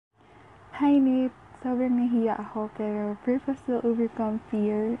Hi Nate, sobrang nahiya ako pero purpose will overcome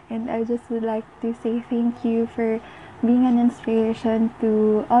fear, and I just would like to say thank you for being an inspiration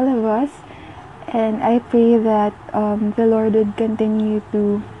to all of us, and I pray that the Lord would continue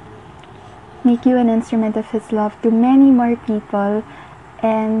to make you an instrument of His love to many more people,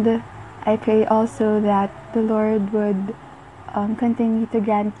 and I pray also that the Lord would continue to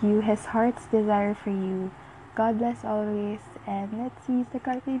grant you His heart's desire for you. God bless always, and let's seize the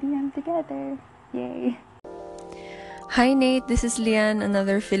Carpe Diem together. Yay! Hi Nate, this is Lian,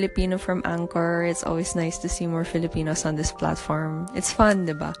 another Filipino from Anchor. It's always nice to see more Filipinos on this platform. It's fun,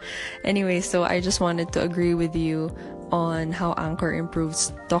 diba? Anyway, so I just wanted to agree with you on how Anchor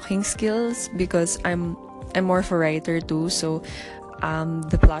improves talking skills because I'm more of a writer too, so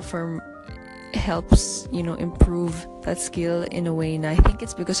the platform helps improve that skill in a way, and I think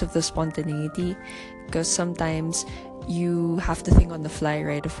it's because of the spontaneity, because sometimes you have to think on the fly,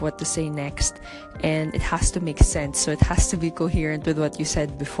 right, of what to say next, and it has to make sense, so it has to be coherent with what you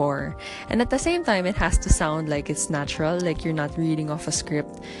said before, and at the same time it has to sound like it's natural, like you're not reading off a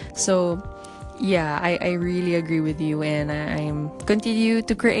script. So yeah, I really agree with you, and I'm continue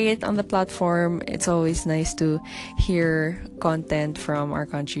to create on the platform. It's always nice to hear content from our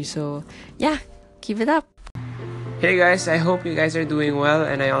country, so yeah, keep it up. Hey guys, I hope you guys are doing well,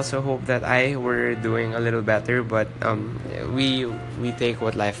 and I also hope that I were doing a little better. But we take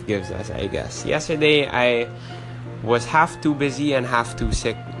what life gives us, I guess. Yesterday I was half too busy and half too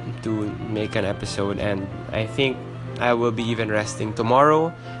sick to make an episode, and I think I will be even resting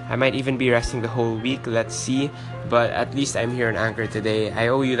tomorrow. I might even be resting the whole week. Let's see. But at least I'm here on Anchor today. I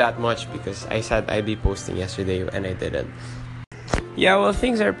owe you that much because I said I'd be posting yesterday and I didn't. Yeah, well,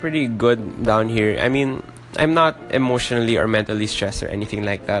 things are pretty good down here. I mean, I'm not emotionally or mentally stressed or anything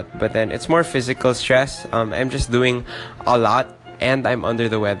like that, but then it's more physical stress. I'm just doing a lot, and I'm under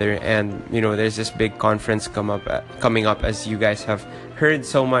the weather, and there's this big conference coming up, as you guys have heard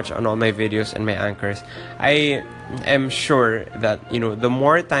so much on all my videos and my anchors. I am sure that the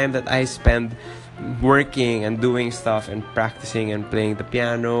more time that I spend working and doing stuff and practicing and playing the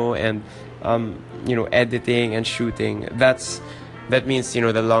piano and editing and shooting, that means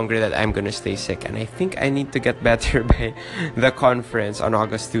the longer that I'm gonna stay sick, and I think I need to get better by the conference on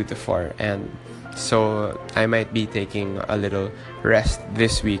August 2 to 4, and so I might be taking a little rest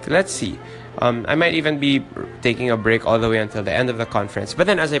this week. Let's see. I might even be taking a break all the way until the end of the conference. But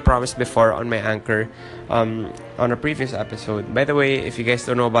then, as I promised before on my Anchor, on a previous episode, by the way, if you guys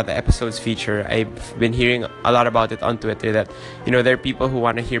don't know about the episodes feature, I've been hearing a lot about it on Twitter, that there are people who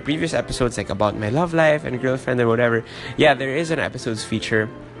want to hear previous episodes, like about my love life and girlfriend or whatever. Yeah, there is an episodes feature.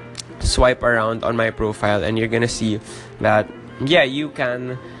 Swipe around on my profile and you're gonna see that, yeah, you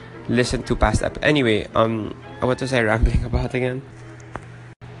can listen to past anyway, what was I rambling about again?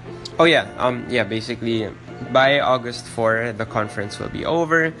 Oh yeah, basically by August 4 the conference will be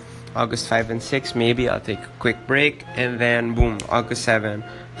over. August 5 and 6 maybe I'll take a quick break, and then boom, August 7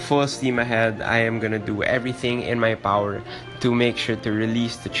 full steam ahead. I am gonna do everything in my power to make sure to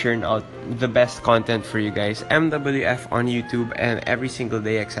release, to churn out the best content for you guys. MWF on YouTube, and every single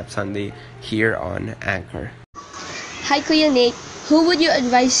day except Sunday here on Anchor. Hi Kuya Nate, who would you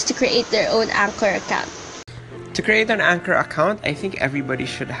advise to create their own Anchor account? To create an Anchor account, I think everybody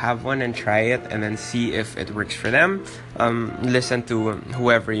should have one and try it and then see if it works for them. Listen to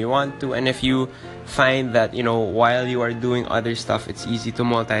whoever you want to, and if you find that while you are doing other stuff, it's easy to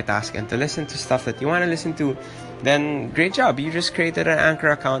multitask and to listen to stuff that you want to listen to, then great job. You just created an Anchor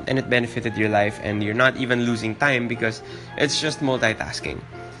account and it benefited your life, and you're not even losing time because it's just multitasking.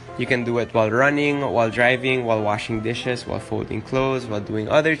 You can do it while running, while driving, while washing dishes, while folding clothes, while doing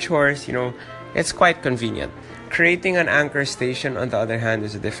other chores. It's quite convenient. Creating an Anchor station, on the other hand,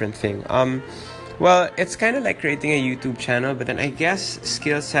 is a different thing. Well, it's kind of like creating a YouTube channel, but then I guess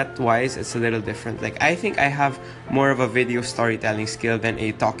skill set wise, it's a little different. Like, I think I have more of a video storytelling skill than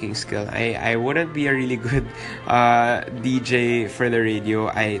a talking skill. I wouldn't be a really good DJ for the radio.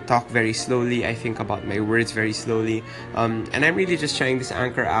 I talk very slowly. I think about my words very slowly. And I'm really just trying this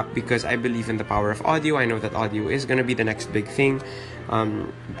Anchor app because I believe in the power of audio. I know that audio is going to be the next big thing.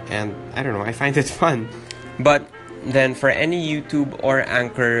 And I don't know, I find it fun. But then for any YouTube or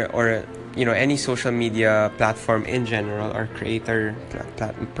Anchor or any social media platform in general, or creator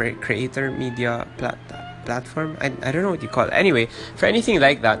media platform, I don't know what you call it. Anyway, for anything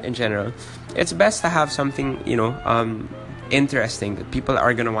like that in general, it's best to have something interesting that people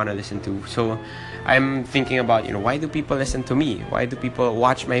are gonna want to listen to. So I'm thinking about why do people listen to me? Why do people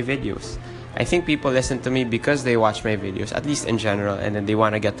watch my videos? I think people listen to me because they watch my videos, at least in general, and then they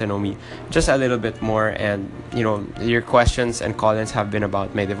want to get to know me just a little bit more. And your questions and call-ins have been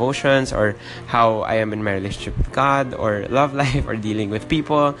about my devotions, or how I am in my relationship with God, or love life, or dealing with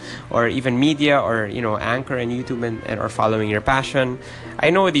people, or even media, or Anchor and YouTube, and or following your passion. I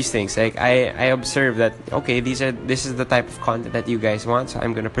know these things. Like I observe that, okay, this is the type of content that you guys want, so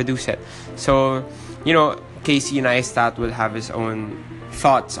I'm gonna produce it. So Casey Neistat will have his own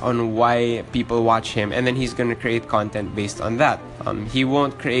thoughts on why people watch him, and then he's gonna create content based on that. He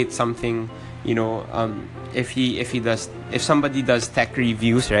won't create something, if somebody does tech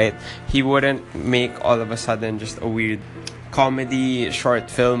reviews, right? He wouldn't make all of a sudden just a weird comedy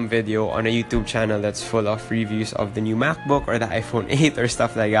short film video on a YouTube channel that's full of reviews of the new MacBook or the iPhone 8 or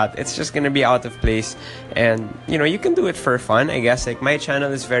stuff like that. It's just gonna be out of place, and you can do it for fun, I guess. Like, my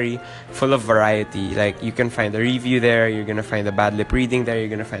channel is very full of variety. Like, you can find a review there, you're gonna find a bad lip reading there, you're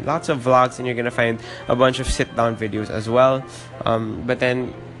gonna find lots of vlogs, and you're gonna find a bunch of sit down videos as well. But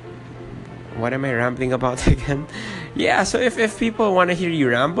then, what am I rambling about again? Yeah, so if people want to hear you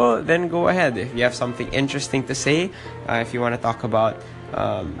ramble, then go ahead. If you have something interesting to say, if you want to talk about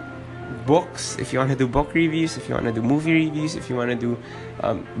books, if you want to do book reviews, if you want to do movie reviews, if you want to do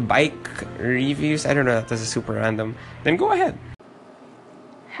bike reviews, I don't know, that was super random, then go ahead.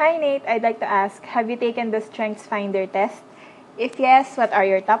 Hi Nate, I'd like to ask, have you taken the Strengths Finder test? If yes, what are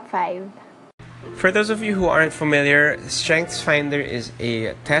your top 5? For those of you who aren't familiar, Strengths Finder is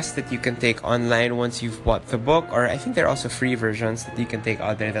a test that you can take online once you've bought the book, or I think there are also free versions that you can take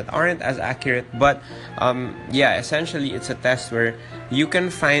out there that aren't as accurate. But essentially it's a test where you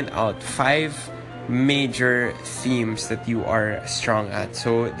can find out 5 major themes that you are strong at.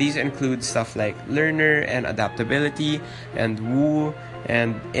 So these include stuff like learner and adaptability and woo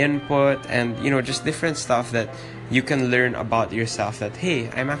and input, and just different stuff that you can learn about yourself, that hey,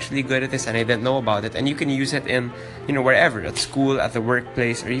 I'm actually good at this and I didn't know about it, and you can use it in wherever, at school, at the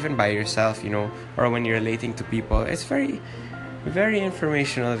workplace, or even by yourself, or when you're relating to people. It's very, very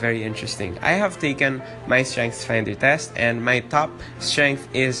informational, very interesting. I have taken my Strengths Finder test, and my top strength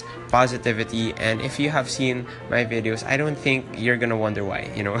is positivity. And if you have seen my videos, I don't think you're gonna wonder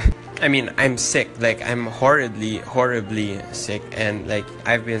why. I mean, I'm sick. Like, I'm horribly sick, and like,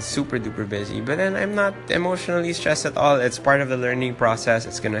 I've been super duper busy, but then I'm not emotionally stressed at all. It's part of the learning process.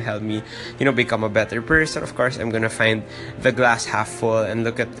 It's gonna help me become a better person. Of course, I'm gonna find the glass half full and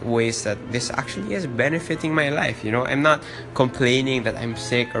look at ways that this actually is benefiting my life. I'm not complaining that I'm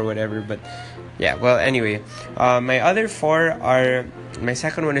sick or whatever, but yeah, well, anyway, my other 4 are, my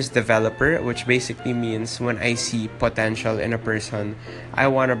second one is developer, which basically means when I see potential in a person, I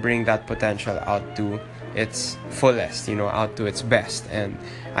want to bring that potential out to its fullest, out to its best. And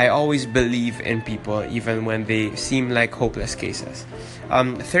I always believe in people, even when they seem like hopeless cases.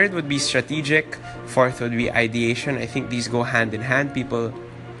 Third would be strategic. Fourth would be ideation. I think these go hand in hand.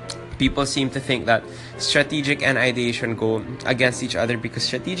 People seem to think that strategic and ideation go against each other, because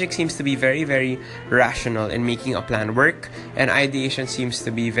strategic seems to be very, very rational in making a plan work, and ideation seems to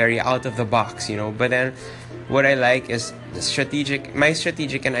be very out of the box, But then what I like is my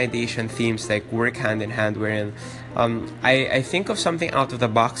strategic and ideation themes like work hand in hand, wherein I think of something out of the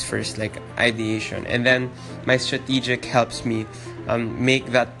box first, like ideation, and then my strategic helps me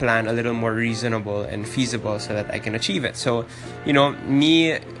make that plan a little more reasonable and feasible so that I can achieve it. So,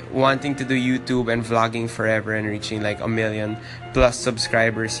 me wanting to do YouTube and vlogging forever and reaching like 1 million plus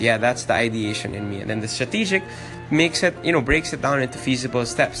subscribers, yeah, that's the ideation in me. And then the strategic makes it, breaks it down into feasible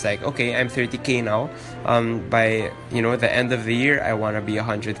steps. Like, okay, I'm 30K now. By, the end of the year, I want to be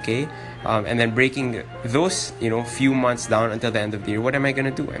 100K. And then breaking those, few months down until the end of the year, what am I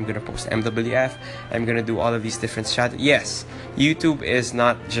going to do? I'm going to post MWF. I'm going to do all of these different strategies. Yes, YouTube is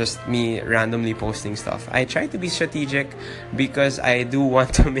not just me randomly posting stuff. I try to be strategic because I do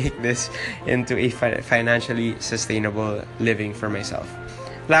want to make this into a financially sustainable living for myself.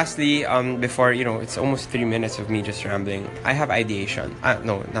 Lastly, before, it's almost 3 minutes of me just rambling, I have ideation.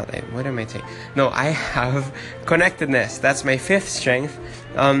 What am I saying? No, I have connectedness. That's my 5th strength.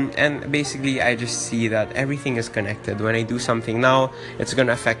 And basically, I just see that everything is connected. When I do something now, it's going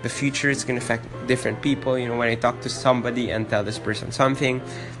to affect the future. It's going to affect different people. When I talk to somebody and tell this person something,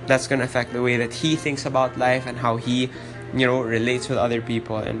 that's going to affect the way that he thinks about life and how he, relates with other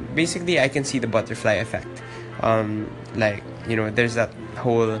people. And basically, I can see the butterfly effect. There's that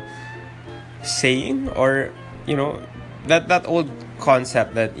whole saying, or that old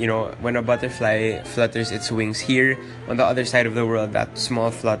concept that when a butterfly flutters its wings here on the other side of the world, that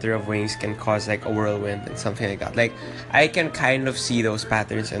small flutter of wings can cause like a whirlwind and something like that. Like, I can kind of see those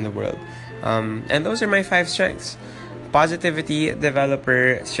patterns in the world, and those are my 5 strengths: positivity,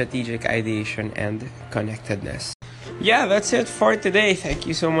 developer, strategic ideation, and connectedness. Yeah, that's it for today. Thank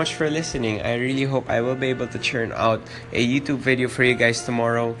you so much for listening. I really hope I will be able to churn out a YouTube video for you guys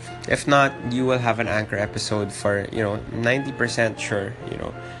tomorrow. If not, you will have an Anchor episode for, 90% sure,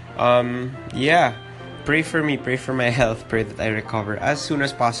 yeah. Pray for me, pray for my health, pray that I recover as soon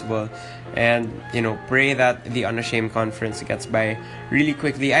as possible, and pray that the Unashamed conference gets by really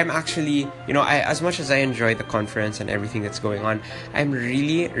quickly. I'm actually, as much as I enjoy the conference and everything that's going on, I'm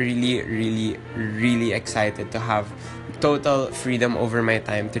really, really, really, really excited to have total freedom over my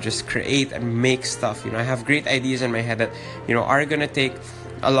time to just create and make stuff. I have great ideas in my head that are gonna take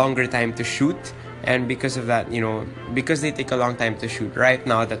a longer time to shoot, and because of that, because they take a long time to shoot right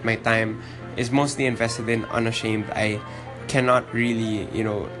now that my time is mostly invested in Unashamed, I cannot really,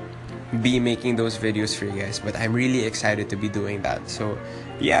 be making those videos for you guys. But I'm really excited to be doing that. So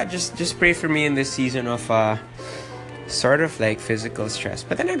yeah, just pray for me in this season of sort of like physical stress.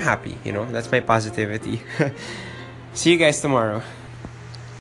 But then I'm happy, that's my positivity. See you guys tomorrow.